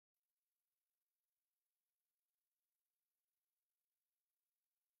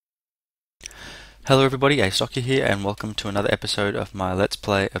Hello everybody, Astocky here, and welcome to another episode of my Let's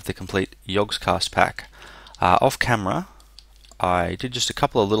Play of the complete Yogscast pack. Off camera, I did just a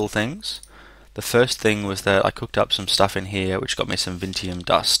couple of little things. The first thing was that I cooked up some stuff in here which got me some Vintium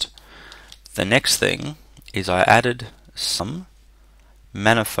dust. The next thing is I added some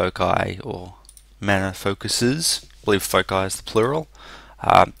mana foci, or mana focuses, I believe foci is the plural,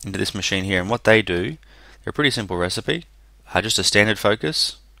 into this machine here. And what they do, they're a pretty simple recipe. Just a standard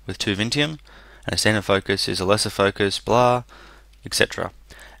focus with 2 Vintium, and a standard focus is a lesser focus, blah, etc.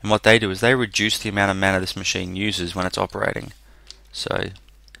 And what they do is they reduce the amount of mana this machine uses when it's operating. So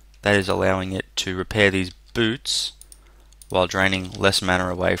that is allowing it to repair these boots while draining less mana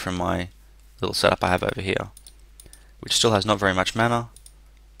away from my little setup I have over here, which still has not very much mana,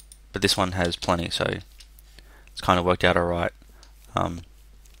 but this one has plenty, so it's kind of worked out alright. The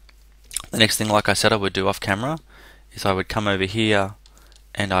next thing, like I said I would do off camera, is I would come over here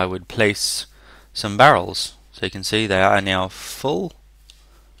and I would place some barrels. So you can see they are now full,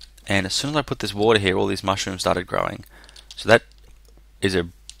 and as soon as I put this water here, all these mushrooms started growing. So that is a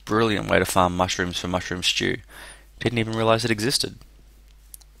brilliant way to farm mushrooms for mushroom stew. Didn't even realize it existed.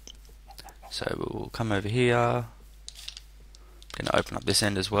 So we'll come over here. Going to open up this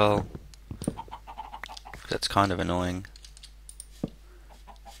end as well, that's kind of annoying.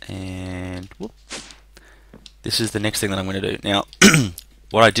 And whoop. This is the next thing that I'm going to do. Now,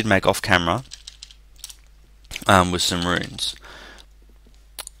 what I did make off camera was some runes.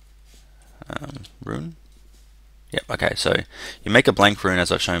 Rune? Yep, okay, so you make a blank rune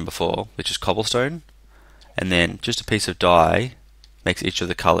as I've shown before, which is cobblestone, and then just a piece of dye makes each of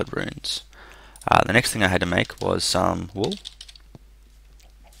the coloured runes. The next thing I had to make was some wool.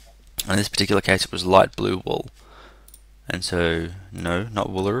 In this particular case it was light blue wool. And so, no, not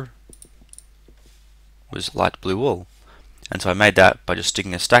wooler, it was light blue wool. And so I made that by just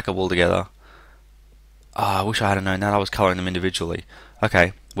sticking a stack of wool together. I wish I had known that, I was colouring them individually.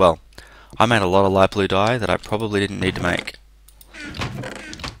 Okay, well, I made a lot of light blue dye that I probably didn't need to make.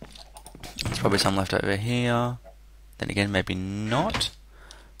 There's probably some left over here. Then again, maybe not.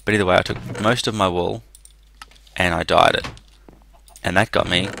 But either way, I took most of my wool and I dyed it. And that got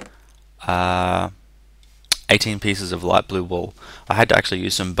me 18 pieces of light blue wool. I had to actually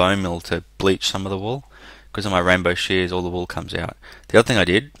use some bone meal to bleach some of the wool, because of my rainbow shears all the wool comes out. The other thing I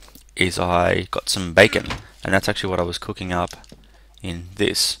did is I got some bacon, and that's actually what I was cooking up in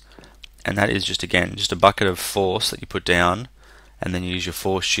this. And that is just, again, just a bucket of force that you put down, and then you use your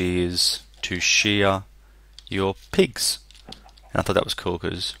force shears to shear your pigs. And I thought that was cool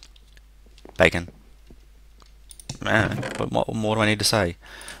because bacon. Man, what more do I need to say?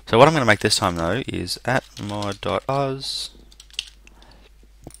 So what I'm going to make this time though is at mod.oz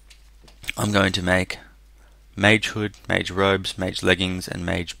I'm going to make mage hood, mage robes, mage leggings, and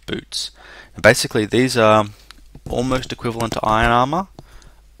mage boots. And basically these are almost equivalent to iron armor,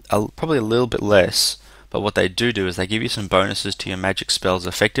 probably a little bit less, but what they do is they give you some bonuses to your magic spells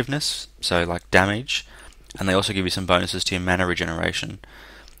effectiveness, so like damage, and they also give you some bonuses to your mana regeneration.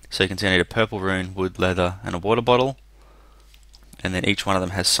 So you can see I need a purple rune, wood, leather, and a water bottle, and then each one of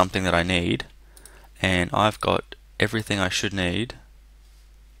them has something that I need, and I've got everything I should need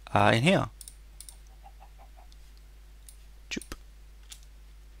in here.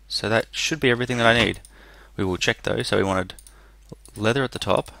 So that should be everything that I need. We will check though. So we wanted leather at the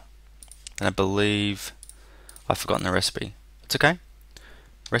top, and I believe I've forgotten the recipe. It's okay.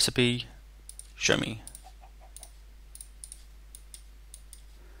 Recipe, show me.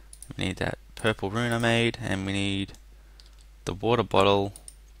 We need that purple rune I made, and we need the water bottle.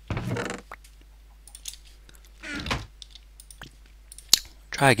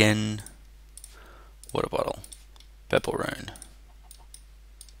 Try again. Water bottle, purple rune,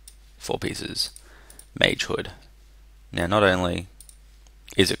 4 pieces, mage hood. Now not only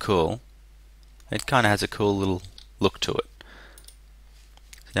is it cool, it kind of has a cool little look to it.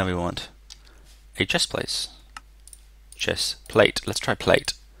 So now we want a chest plate. Chest plate. Let's try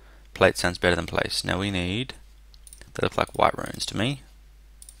plate. Plate sounds better than place. Now we need, they look like white runes to me.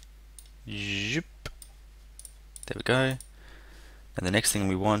 Zoop. There we go. And the next thing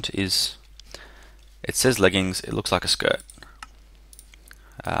we want is, it says leggings, it looks like a skirt.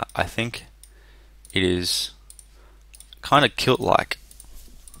 I think it is kind of kilt-like.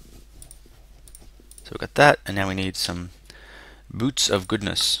 So we've got that, and now we need some boots of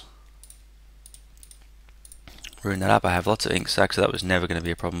goodness. Rune that up. I have lots of ink sacs, so that was never going to be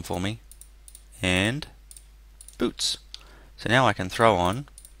a problem for me. And boots. So now I can throw on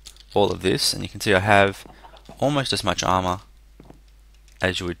all of this, and you can see I have almost as much armor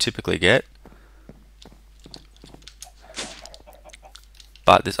as you would typically get.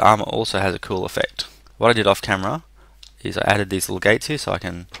 but this armor also has a cool effect. What I did off camera is I added these little gates here so I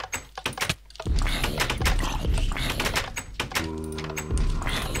can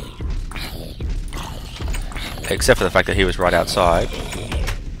except for the fact that he was right outside.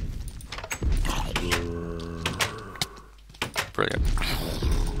 Brilliant.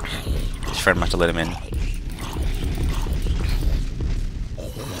 His friend must have let him in.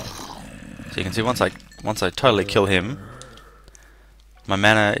 So you can see once I totally kill him, my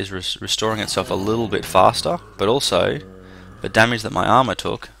mana is restoring itself a little bit faster, but also the damage that my armor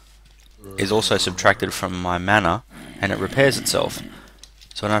took is also subtracted from my mana and it repairs itself.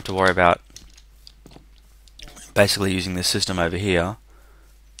 So I don't have to worry about basically using this system over here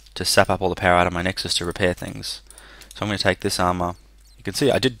to sap up all the power out of my Nexus to repair things. So I'm going to take this armor. You can see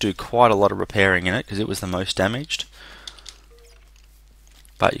I did do quite a lot of repairing in it because it was the most damaged.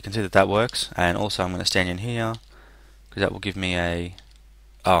 But you can see that that works, and also I'm going to stand in here because that will give me a...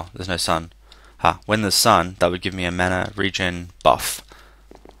 oh, there's no sun. When there's sun, that would give me a mana regen buff.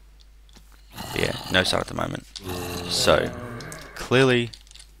 Yeah, no sun at the moment. So, clearly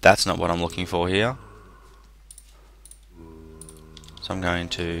that's not what I'm looking for here. So I'm going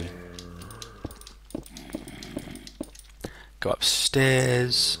to go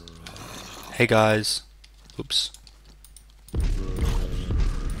upstairs. Hey guys. Oops.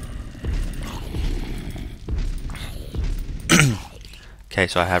 Okay,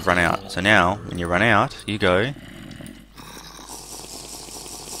 so I have run out. So now, when you run out, you go...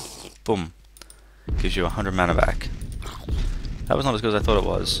 boom. Gives you 100 mana back. That was not as good as I thought it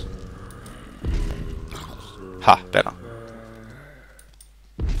was. Ha, better.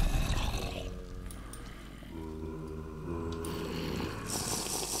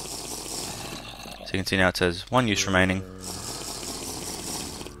 So you can see now it says 1 use remaining.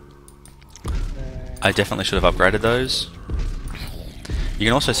 I definitely should have upgraded those. You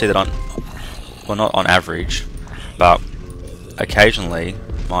can also see that well, not on average, but occasionally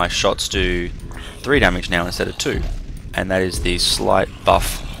my shots do 3 damage now instead of 2, and that is the slight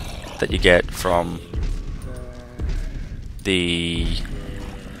buff that you get from the,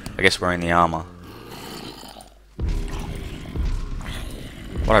 I guess, wearing the armor.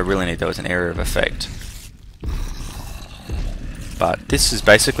 What I really need though is an area of effect. But this is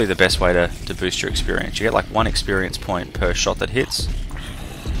basically the best way to boost your experience. You get like 1 experience point per shot that hits.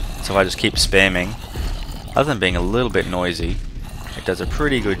 So if I just keep spamming, other than being a little bit noisy, it does a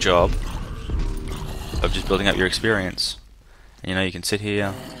pretty good job of just building up your experience. And you know, you can sit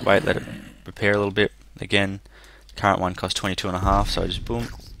here, wait, let it repair a little bit. Again, the current one costs 22.5, so I just boom,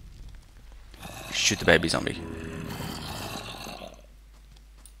 shoot the baby zombie.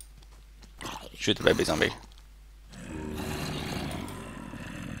 Shoot the baby zombie.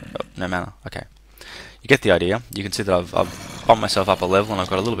 Oh, no mana. Okay. You get the idea. You can see that I've bumped myself up a level and I've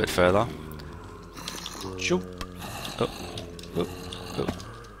got a little bit further. Shoop. Oh. Oh. Oh.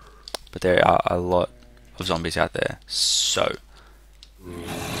 But there are a lot of zombies out there. So.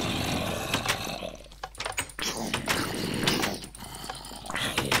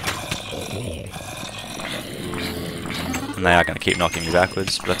 And they are going to keep knocking me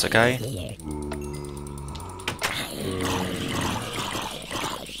backwards, but that's okay.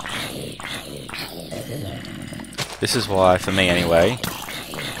 This is why, for me anyway...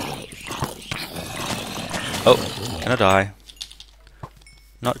 oh, gonna die.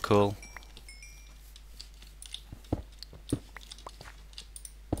 Not cool.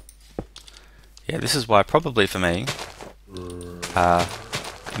 Yeah, this is why probably for me,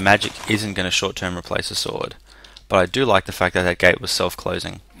 magic isn't going to short-term replace a sword. But I do like the fact that that gate was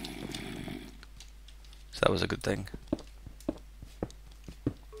self-closing. So that was a good thing.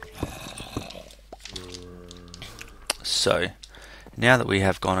 So, now that we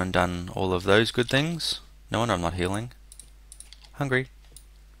have gone and done all of those good things, no wonder I'm not healing. Hungry.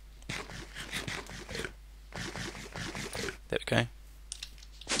 There we go.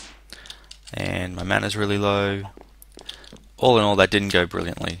 And my mana's really low. All in all, that didn't go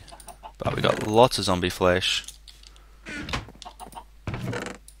brilliantly. But we got lots of zombie flesh.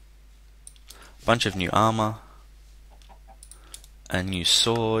 Bunch of new armor. A new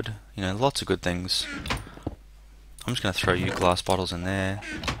sword. You know, lots of good things. I'm just going to throw you glass bottles in there.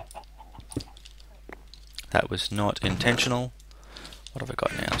 That was not intentional. What have I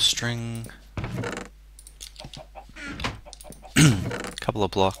got now? String. Couple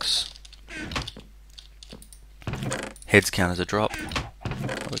of blocks. Heads count as a drop.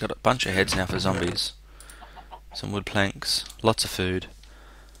 We've got a bunch of heads now for zombies. Some wood planks. Lots of food.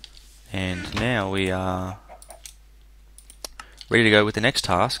 And now we are ready to go with the next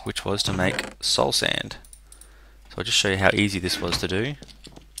task, which was to make soul sand. So I'll just show you how easy this was to do.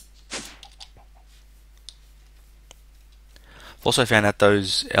 I've also found out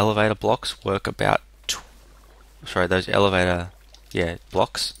those elevator blocks work about, those elevator,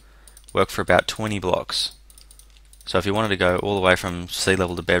 blocks work for about 20 blocks. So if you wanted to go all the way from sea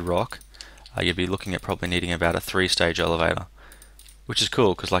level to bedrock, you'd be looking at probably needing about a 3-stage elevator, which is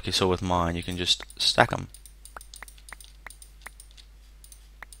cool because, like you saw with mine, you can just stack them.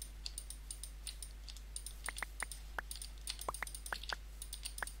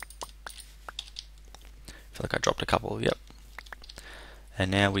 I feel like I dropped a couple, yep. And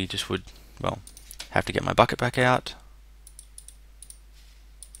now we just would, well, have to get my bucket back out.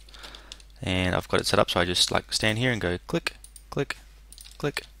 And I've got it set up so I just like stand here and go click, click,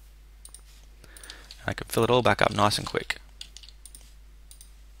 click. And I can fill it all back up nice and quick.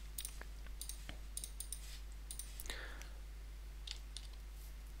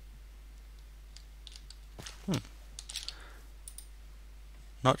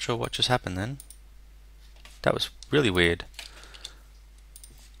 Not sure what just happened then. That was really weird.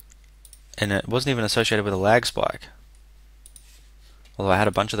 And it wasn't even associated with a lag spike. Although I had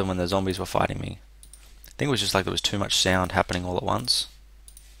a bunch of them when the zombies were fighting me. I think it was just like there was too much sound happening all at once.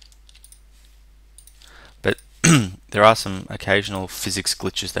 But there are some occasional physics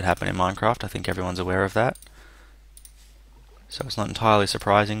glitches that happen in Minecraft. I think everyone's aware of that. So it's not entirely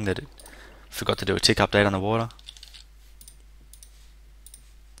surprising that it forgot to do a tick update on the water.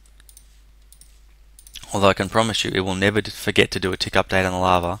 Although I can promise you it will never forget to do a tick update on the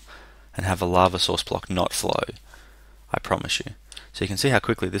lava and have a lava source block not flow. I promise you. So you can see how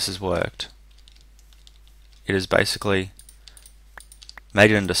quickly this has worked. It has basically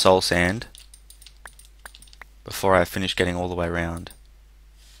made it into soul sand before I finished getting all the way around.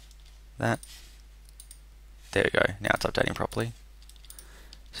 That. There we go. Now it's updating properly.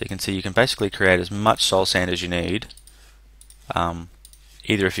 So you can see you can basically create as much soul sand as you need.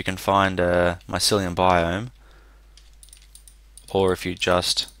 Either if you can find a mycelium biome, or if you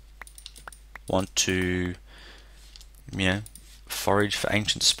just want to, forage for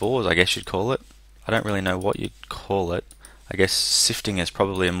ancient spores, I guess you'd call it. I don't really know what you'd call it. I guess sifting is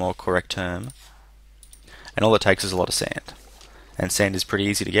probably a more correct term. And all it takes is a lot of sand. And sand is pretty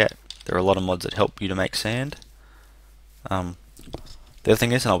easy to get. There are a lot of mods that help you to make sand. The other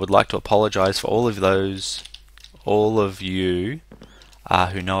thing is, and I would like to apologize for all of you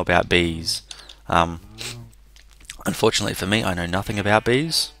who know about bees. Unfortunately for me, I know nothing about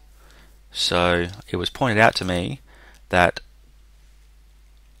bees. So it was pointed out to me that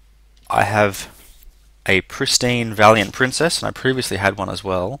I have a pristine Valiant Princess, and I previously had one as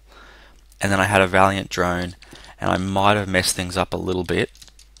well, and then I had a Valiant Drone, and I might have messed things up a little bit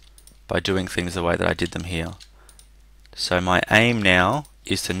by doing things the way that I did them here. So my aim now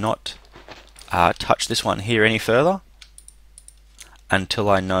is to not touch this one here any further until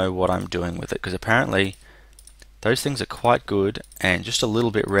I know what I'm doing with it, because apparently those things are quite good and just a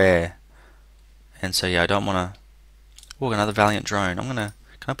little bit rare. And so yeah, I don't want to... Oh, another Valiant Drone. Can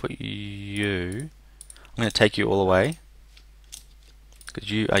I put you... I'm going to take you all the way,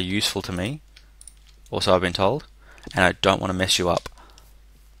 because you are useful to me, also I've been told, and I don't want to mess you up.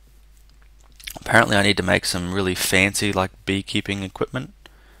 Apparently I need to make some really fancy like beekeeping equipment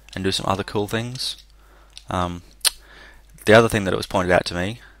and do some other cool things. The other thing that it was pointed out to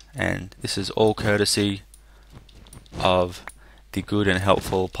me, and this is all courtesy of the good and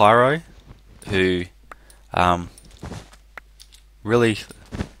helpful Pyro, who really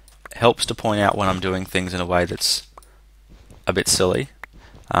helps to point out when I'm doing things in a way that's a bit silly.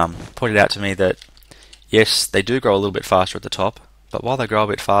 Pointed out to me that yes, they do grow a little bit faster at the top, but while they grow a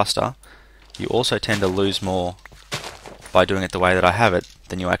bit faster, you also tend to lose more by doing it the way that I have it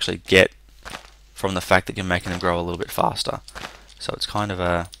than you actually get from the fact that you're making them grow a little bit faster. So it's kind of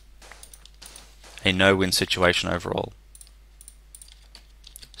a no-win situation overall.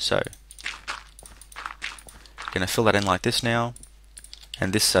 So, going to fill that in like this now,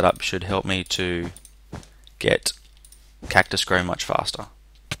 and this setup should help me to get cactus grow much faster.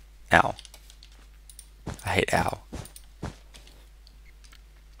 Ow. I hate ow.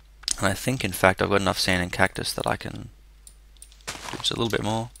 And I think in fact I've got enough sand and cactus that I can do just a little bit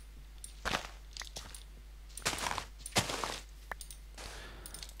more.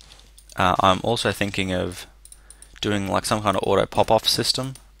 I'm also thinking of doing like some kind of auto pop-off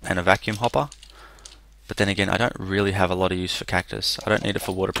system and a vacuum hopper. But then again, I don't really have a lot of use for cactus. I don't need it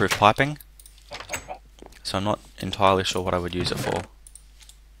for waterproof piping, so I'm not entirely sure what I would use it for.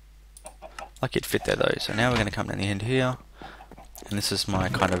 Like it'd fit there though. So now we're going to come down the end here, and this is my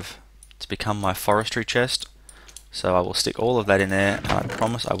it's become my forestry chest. So I will stick all of that in there, and I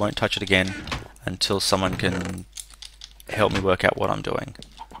promise I won't touch it again until someone can help me work out what I'm doing.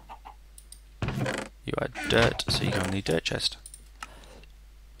 You are dirt, so you go in the dirt chest.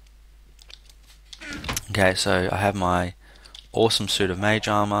 Okay, so I have my awesome suit of mage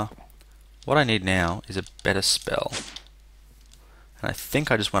armor. What I need now is a better spell. And I think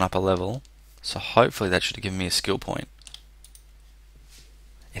I just went up a level, so hopefully that should have given me a skill point.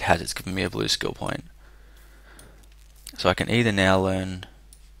 It has, it's given me a blue skill point. So I can either now learn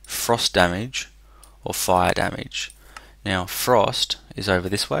frost damage or fire damage. Now frost is over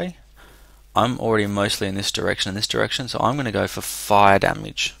this way. I'm already mostly in this direction so I'm going to go for fire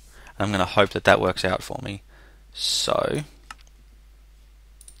damage. And I'm going to hope that that works out for me. So,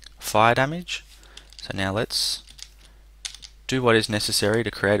 fire damage. So now let's do what is necessary to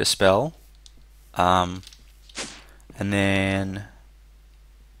create a spell. And then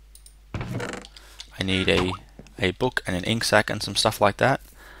I need a book and an ink sac and some stuff like that.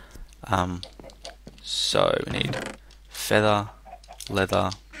 So we need feather,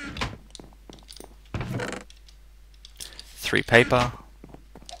 leather, 3 paper,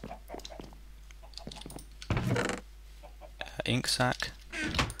 ink sac,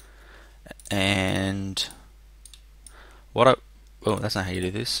 and oh, that's not how you do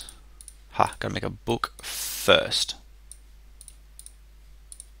this. Gotta make a book first.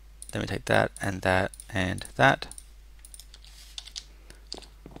 Then we take that and that and that.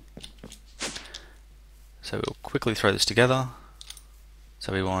 So we'll quickly throw this together.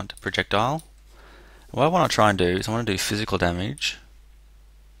 So we want projectile. What I want to try and do is I want to do physical damage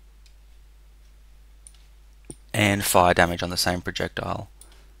and fire damage on the same projectile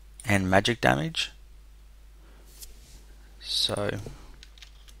and magic damage. So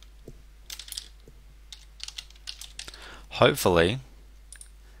hopefully,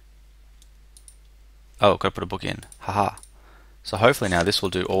 oh, got to put a book in. Haha. So hopefully now this will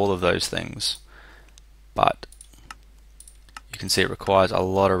do all of those things. But you can see it requires a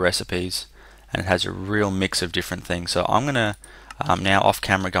lot of recipes and it has a real mix of different things. So I'm going to now off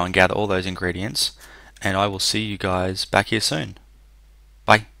camera go and gather all those ingredients, and I will see you guys back here soon.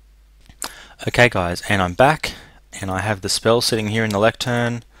 Bye. Okay guys, and I'm back, and I have the spell sitting here in the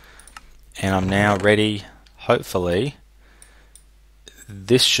lectern, and I'm now ready. Hopefully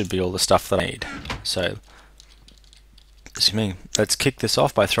this should be all the stuff that I need. So excuse me, let's kick this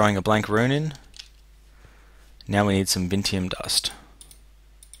off by throwing a blank rune in. Now we need some Vintium dust.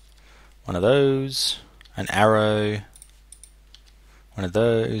 One of those, an arrow, one of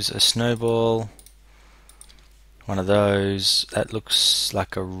those, a snowball, one of those. That looks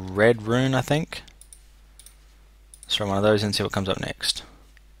like a red rune, I think. Let's throw one of those in and see what comes up next.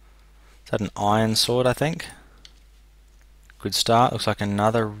 Is that an iron sword, I think? Good start. Looks like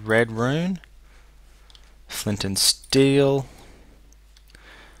another red rune. Flint and steel.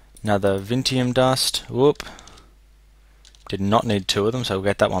 Another Vintium dust. Whoop. Did not need 2 of them, so we'll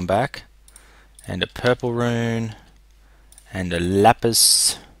get that one back. And a purple rune. And a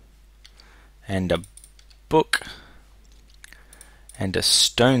lapis. And a book. And a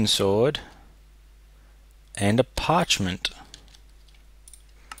stone sword. And a parchment.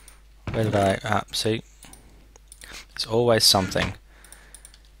 Where did I... see? There's always something.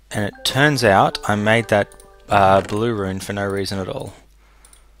 And it turns out I made that blue rune for no reason at all.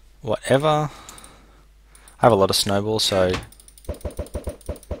 Whatever. I have a lot of snowballs, so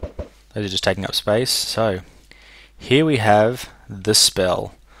those are just taking up space. So here we have the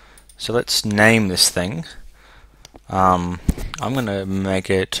spell. So let's name this thing. I'm going to make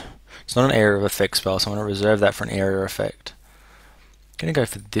it... It's not an area of effect spell, so I'm going to reserve that for an area effect. I'm going to go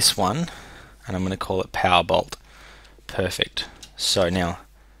for this one, and I'm going to call it Power Bolt. Perfect. So now,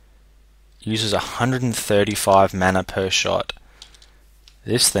 uses 135 mana per shot.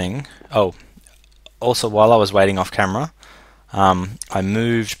 This thing... Oh, also while I was waiting off camera, I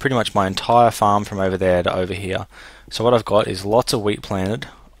moved pretty much my entire farm from over there to over here. So what I've got is lots of wheat planted,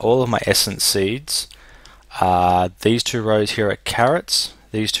 all of my essence seeds. These 2 rows here are carrots,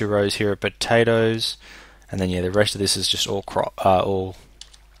 these 2 rows here are potatoes, and then yeah, the rest of this is just all all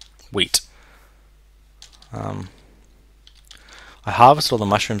wheat. I harvested all the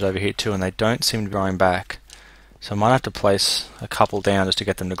mushrooms over here too, and they don't seem to be growing back. So I might have to place a couple down just to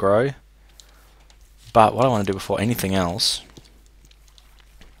get them to grow. But what I want to do before anything else,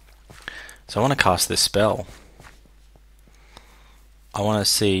 so I want to cast this spell. I want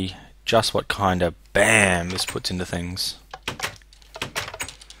to see just what kind of BAM this puts into things.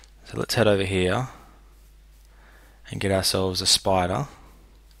 So let's head over here and get ourselves a spider.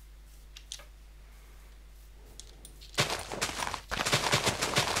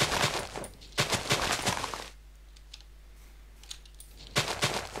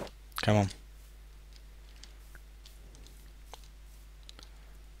 Come on.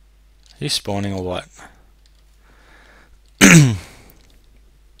 Are you spawning or what?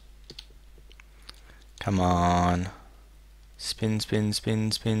 Come on. Spin, spin,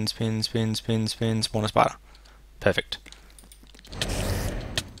 spin, spin, spin, spin, spin, spin, spawn a spider. Perfect.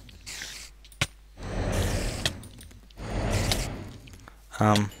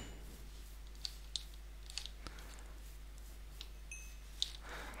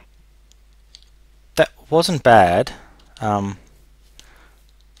 That wasn't bad.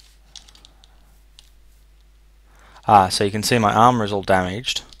 So you can see my armor is all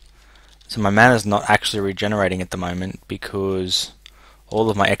damaged. So my mana is not actually regenerating at the moment because all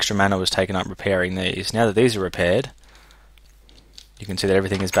of my extra mana was taken up repairing these. Now that these are repaired, you can see that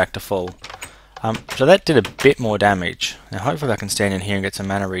everything is back to full. So that did a bit more damage. Now hopefully I can stand in here and get some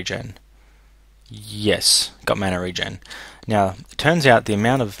mana regen. Yes, got mana regen. Now it turns out the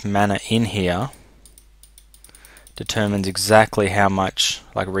amount of mana in here determines exactly how much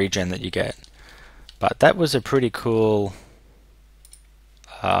regen that you get. But that was a pretty cool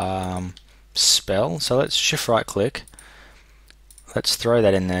spell. So let's shift right click. Let's throw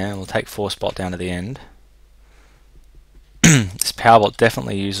that in there. We'll take force bolt down to the end. This power bolt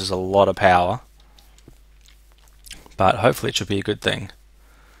definitely uses a lot of power, but hopefully it should be a good thing.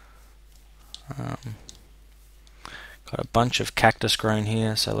 Got a bunch of cactus grown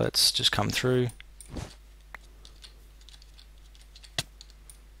here, so let's just come through.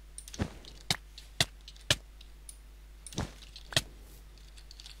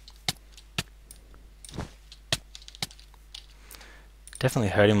 Definitely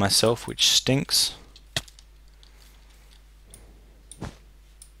hurting myself, which stinks.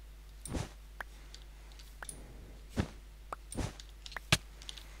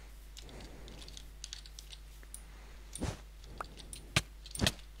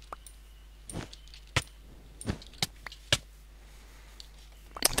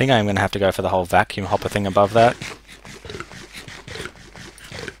 I think I'm going to have to go for the whole vacuum hopper thing above that,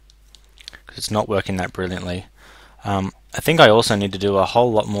 because it's not working that brilliantly. I think I also need to do a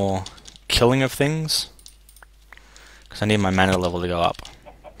whole lot more killing of things, because I need my mana level to go up.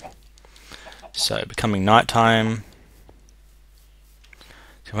 So becoming nighttime.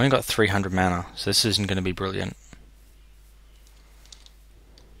 So I've only got 300 mana, so this isn't going to be brilliant.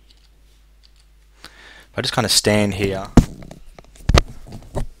 If I just kind of stand here,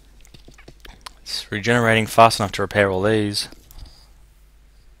 it's regenerating fast enough to repair all these.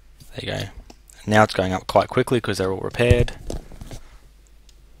 There you go. Now it's going up quite quickly because they're all repaired.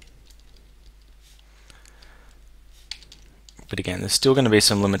 But again, there's still going to be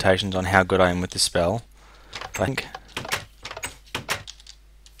some limitations on how good I am with this spell. I think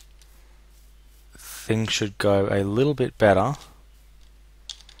things should go a little bit better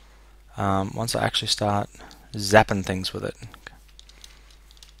once I actually start zapping things with it.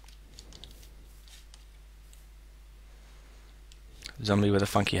 Zombie with a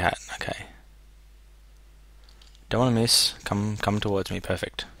funky hat. Okay. Don't want to miss. Come towards me.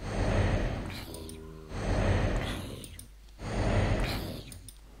 Perfect.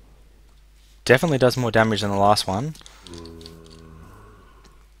 Definitely does more damage than the last one.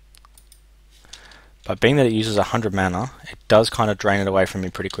 But being that it uses 100 mana, it does kind of drain it away from me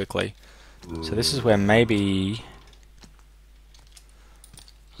pretty quickly. So this is where maybe...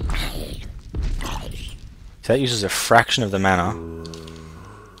 So that uses a fraction of the mana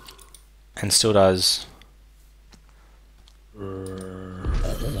and still does...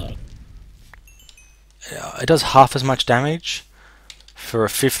 It does half as much damage for a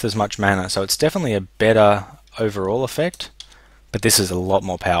fifth as much mana, so it's definitely a better overall effect, but this is a lot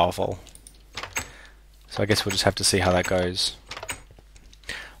more powerful. So I guess we'll just have to see how that goes.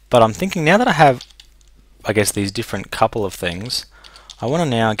 But I'm thinking now that I have, I guess, these different couple of things, I want to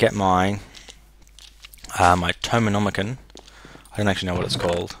now get my my Tomonomicon. I don't actually know what it's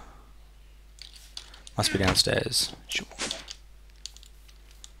called. Must be downstairs. Sure.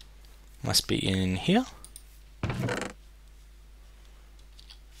 Must be in here.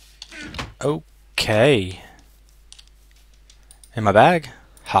 Okay. In my bag.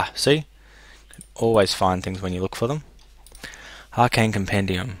 Ha, see? You can always find things when you look for them. Arcane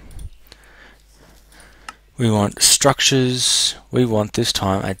Compendium. We want structures. We want this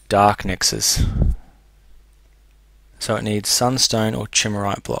time a dark nexus. So it needs sunstone or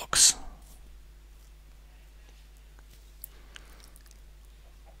chimmerite blocks.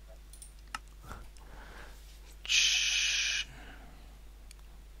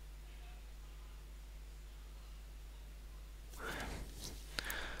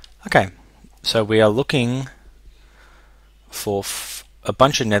 Okay, so we are looking for a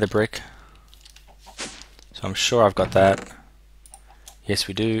bunch of nether brick. So I'm sure I've got that. Yes,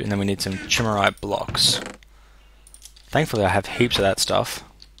 we do. And then we need some chimmerite blocks. Thankfully, I have heaps of that stuff.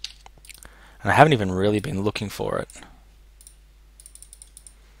 And I haven't even really been looking for it.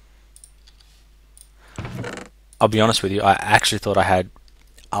 I'll be honest with you, I actually thought I had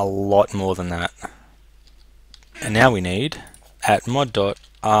a lot more than that. And now we need, at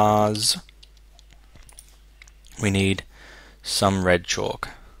mod.ars, we need some red chalk.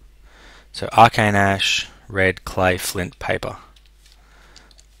 So arcane ash, red, clay, flint, paper.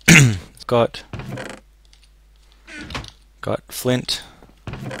 It's got flint,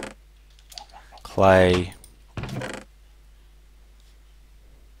 clay.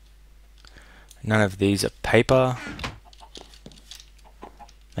 None of these are paper.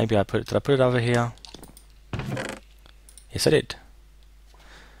 Maybe did I put it over here? Yes, I did.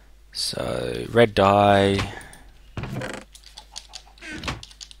 So red dye,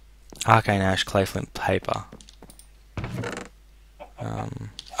 arcane ash, clay, flint, paper.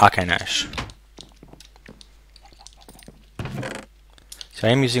 Arcane ash. So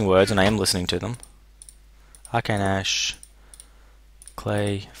I am using words and I am listening to them. Arcane ash,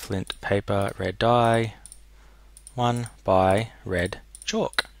 clay, flint, paper, red dye, 1 by red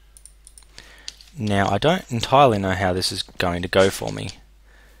chalk. Now I don't entirely know how this is going to go for me,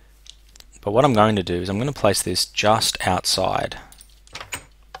 but what I'm going to do is I'm going to place this just outside.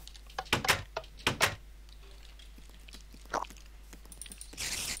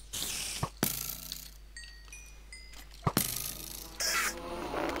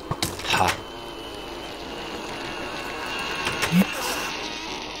 Ha.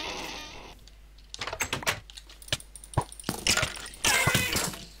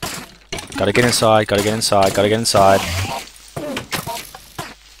 Gotta get inside, gotta get inside, gotta get inside.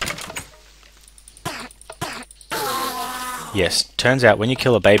 Yes, turns out when you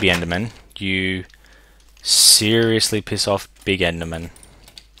kill a baby Enderman, you seriously piss off big Enderman.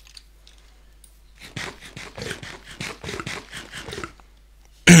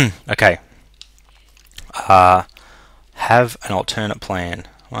 Okay. Have an alternate plan.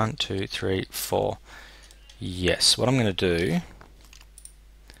 1, 2, 3, 4. Yes, what I'm going to do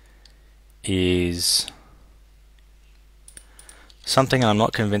is something I'm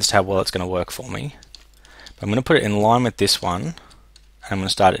not convinced how well it's going to work for me. But I'm going to put it in line with this one, and I'm going to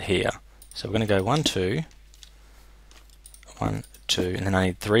start it here. So we're going to go 1, 2, 1, 2, and then I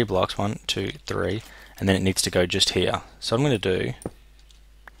need 3 blocks, 1, 2, 3, and then it needs to go just here. So what I'm going to do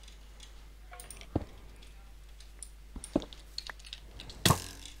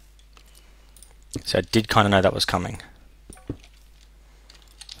so I did kind of know that was coming.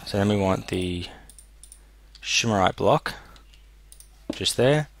 So then we want the shimmerite block just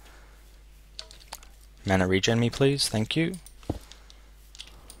there. Mana regen me please, thank you.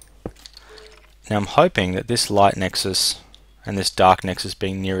 Now I'm hoping that this light nexus and this dark nexus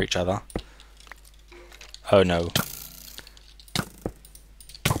being near each other. Oh no.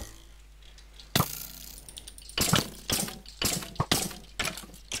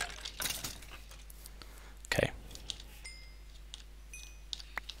 Okay.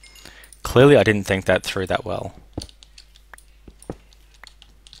 Clearly I didn't think that through that well.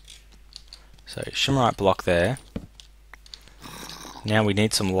 So shimmerite block there. Now we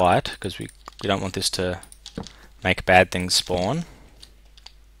need some light because we don't want this to make bad things spawn.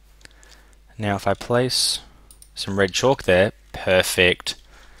 Now if I place some red chalk there, perfect.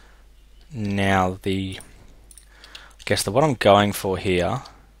 Now I guess what I'm going for here,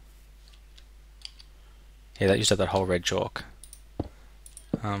 yeah, that used up that whole red chalk.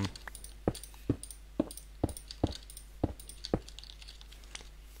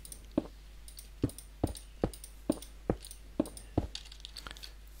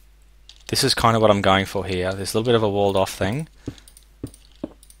 This is kind of what I'm going for here. There's a little bit of a walled off thing.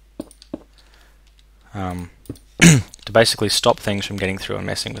 To basically stop things from getting through and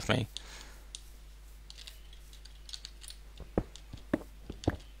messing with me.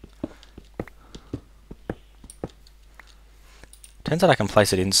 Turns out I can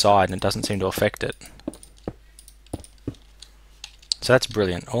place it inside and it doesn't seem to affect it. So that's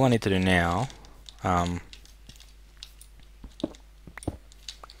brilliant. All I need to do now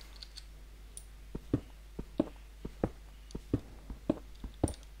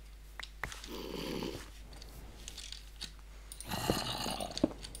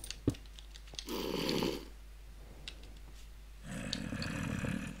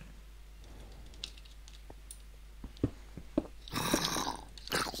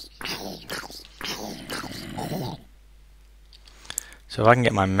so if I can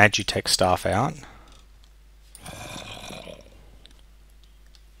get my Magitech staff out.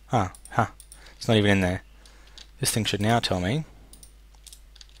 It's not even in there. This thing should now tell me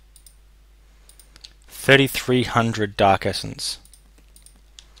 3,300 dark essence.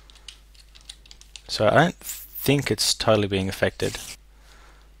 So I don't think it's totally being affected.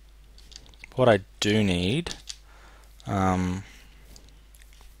 What I do need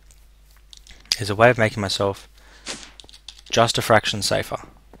is a way of making myself just a fraction safer.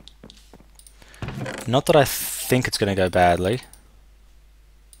 Not that I think it's going to go badly,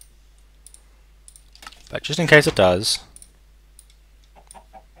 but just in case it does.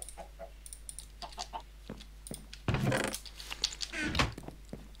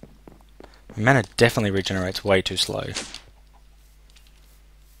 Mana definitely regenerates way too slow.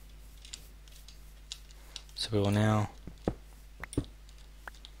 So we will now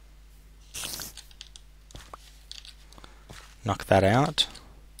knock that out.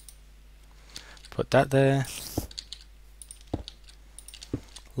 Put that there. A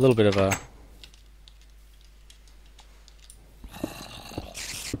little bit of a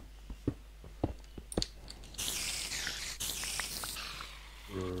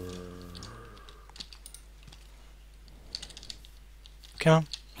come on.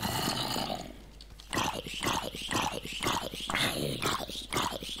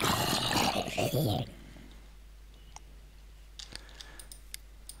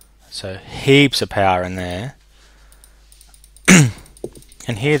 So heaps of power in there.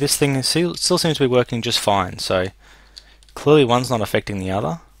 And here this thing still seems to be working just fine, so clearly one's not affecting the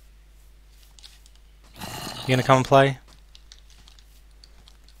other. You gonna come and play?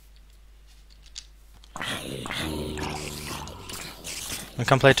 Wanna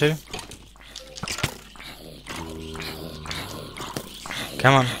come play too?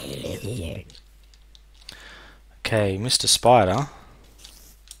 Come on. Okay, Mr. Spider.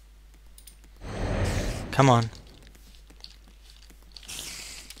 Come on.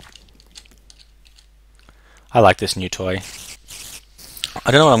 I like this new toy.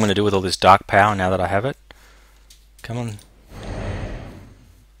 I don't know what I'm going to do with all this dark power now that I have it. Come on.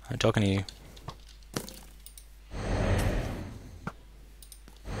 I'm talking to you.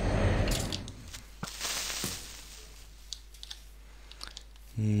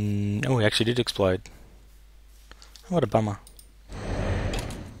 Oh, he actually did explode. What a bummer.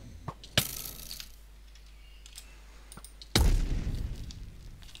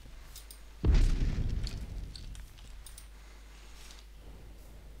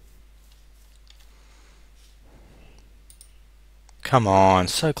 Come on,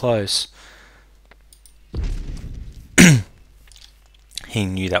 so close. He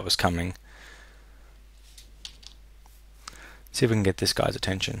knew that was coming. See if we can get this guy's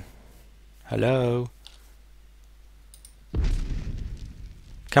attention. Hello?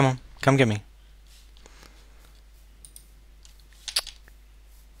 Come on, come get me.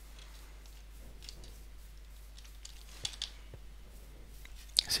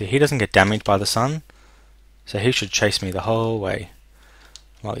 See, he doesn't get damaged by the sun, so he should chase me the whole way.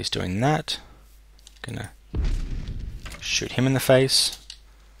 While he's doing that, I'm gonna shoot him in the face.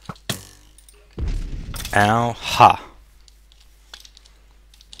 Ow, ha.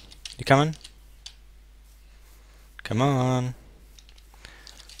 You coming? Come on.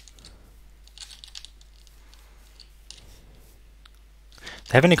 If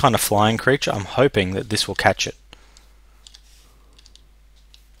they have any kind of flying creature, I'm hoping that this will catch it.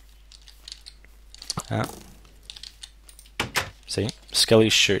 See?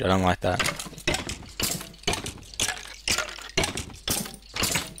 Skellies shoot. I don't like that.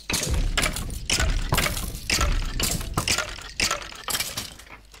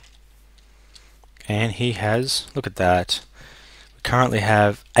 And he has... Look at that. We currently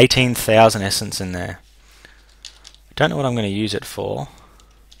have 18,000 essence in there. I don't know what I'm going to use it for.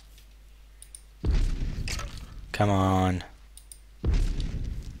 Come on.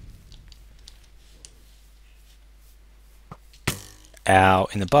 Ow,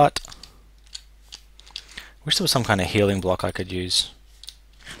 in the butt. Wish there was some kind of healing block I could use.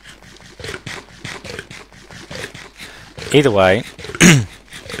 Either way, I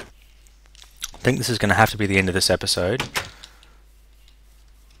think this is going to have to be the end of this episode.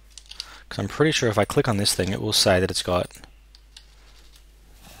 Because I'm pretty sure if I click on this thing, it will say that it's got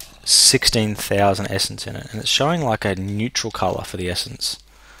 16,000 essence in it. And it's showing like a neutral color for the essence.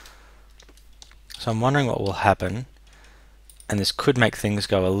 So I'm wondering what will happen. And this could make things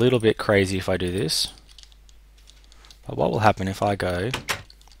go a little bit crazy if I do this. But what will happen if I go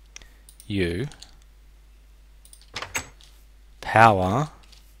U power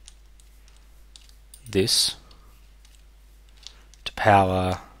this to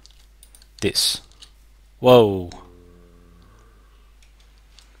power this? Whoa.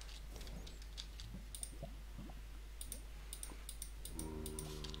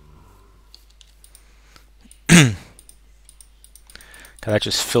 Okay, that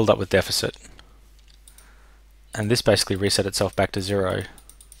just filled up with deficit. and this basically reset itself back to 0.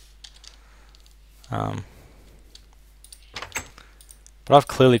 But I've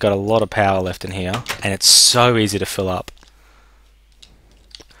clearly got a lot of power left in here, and it's so easy to fill up.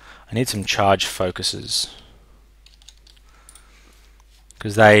 I need some charge focuses,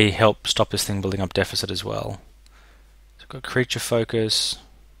 because they help stop this thing building up deficit as well. So I've got creature focus,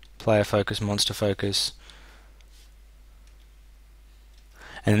 player focus, monster focus.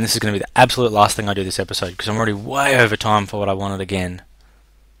 And then this is going to be the absolute last thing I do this episode, because I'm already way over time for what I wanted again.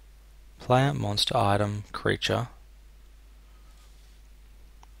 Player, monster, item, creature.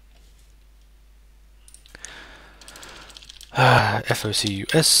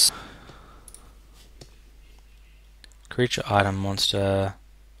 FOCUS. Creature, item, monster.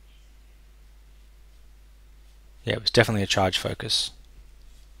 Yeah, it was definitely a charge focus.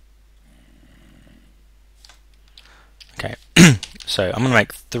 Okay, so I'm going to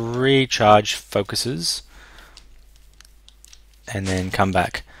make 3 charge focuses and then come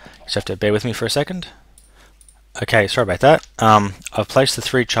back. You just have to bear with me for a second. Okay, sorry about that. I've placed the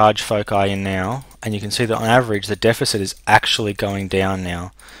 3 charge foci in now, and you can see that on average the deficit is actually going down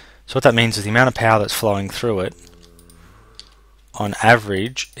now. So what that means is the amount of power that's flowing through it on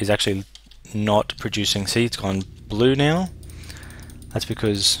average is actually not producing. See, it's gone blue now. That's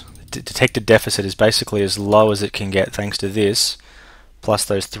because the detected deficit is basically as low as it can get thanks to this, plus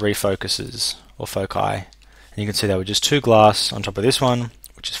those 3 focuses, or foci. And you can see there were just 2 glass on top of this one,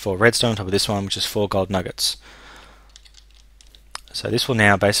 which is 4 redstone on top of this one, which is 4 gold nuggets. So this will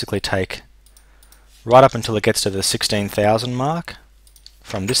now basically take right up until it gets to the 16,000 mark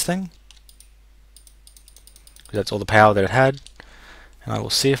from this thing, because that's all the power that it had. And I will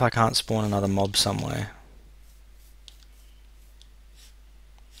see if I can't spawn another mob somewhere.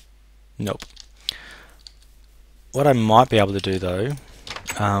 Nope. What I might be able to do though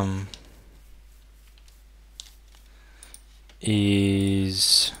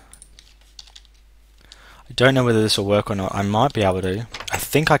is, I don't know whether this will work or not. I might be able to. I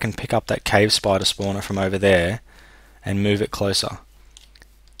think I can pick up that cave spider spawner from over there and move it closer.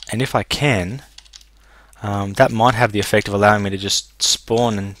 And if I can, that might have the effect of allowing me to just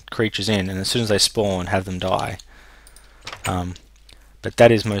spawn creatures in, and as soon as they spawn, have them die. But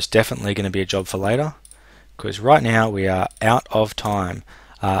that is most definitely going to be a job for later, because right now we are out of time.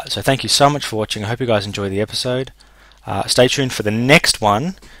 So thank you so much for watching. I hope you guys enjoy the episode. Stay tuned for the next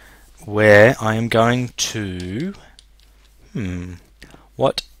one, where I am going to...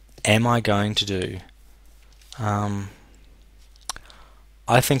 what am I going to do? I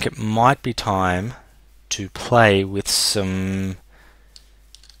think it might be time to play with some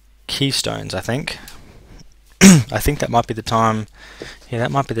keystones, I think. I think that might be the time. Yeah,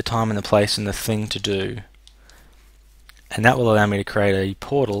 that might be the time and the place and the thing to do. And that will allow me to create a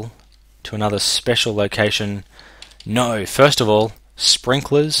portal to another special location. No, first of all,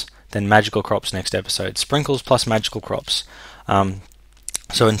 sprinklers, then magical crops next episode. Sprinkles plus magical crops.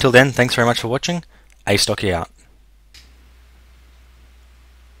 So until then, thanks very much for watching. Astocky out.